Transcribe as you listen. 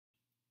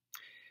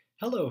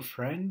Hello,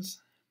 friends.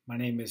 My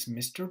name is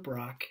Mr.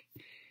 Brock,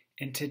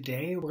 and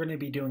today we're going to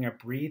be doing a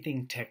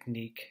breathing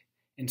technique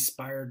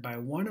inspired by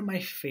one of my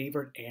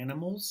favorite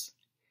animals,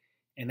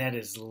 and that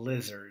is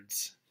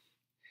lizards.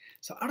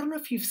 So, I don't know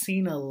if you've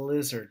seen a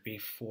lizard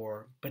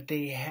before, but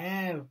they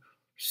have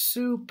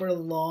super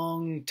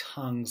long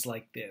tongues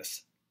like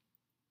this.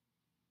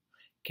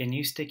 Can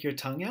you stick your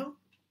tongue out?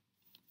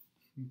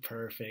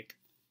 Perfect.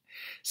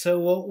 So,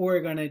 what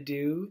we're going to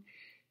do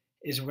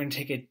is we're going to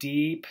take a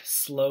deep,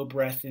 slow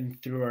breath in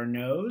through our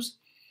nose.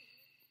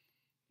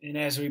 And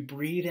as we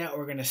breathe out,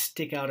 we're going to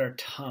stick out our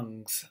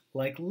tongues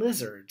like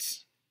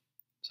lizards.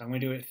 So I'm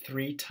going to do it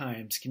 3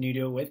 times. Can you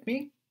do it with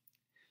me?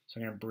 So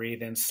I'm going to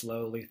breathe in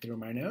slowly through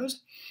my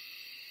nose.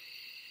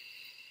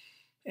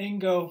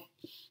 And go.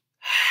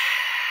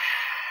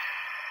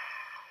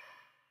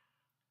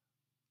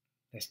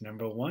 That's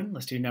number 1.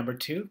 Let's do number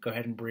 2. Go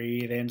ahead and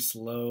breathe in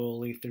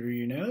slowly through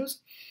your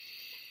nose.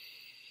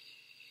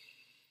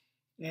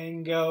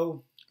 And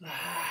go.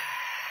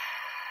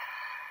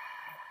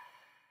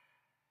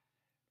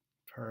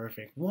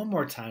 Perfect. One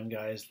more time,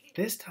 guys.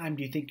 This time,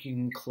 do you think you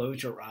can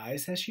close your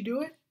eyes as you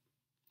do it?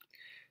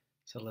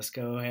 So let's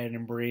go ahead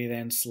and breathe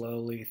in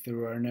slowly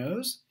through our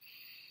nose.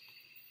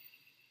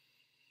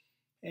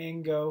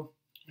 And go.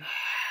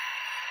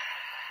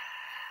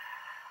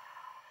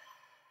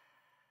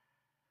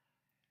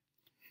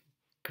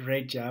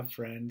 Great job,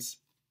 friends.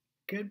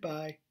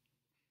 Goodbye.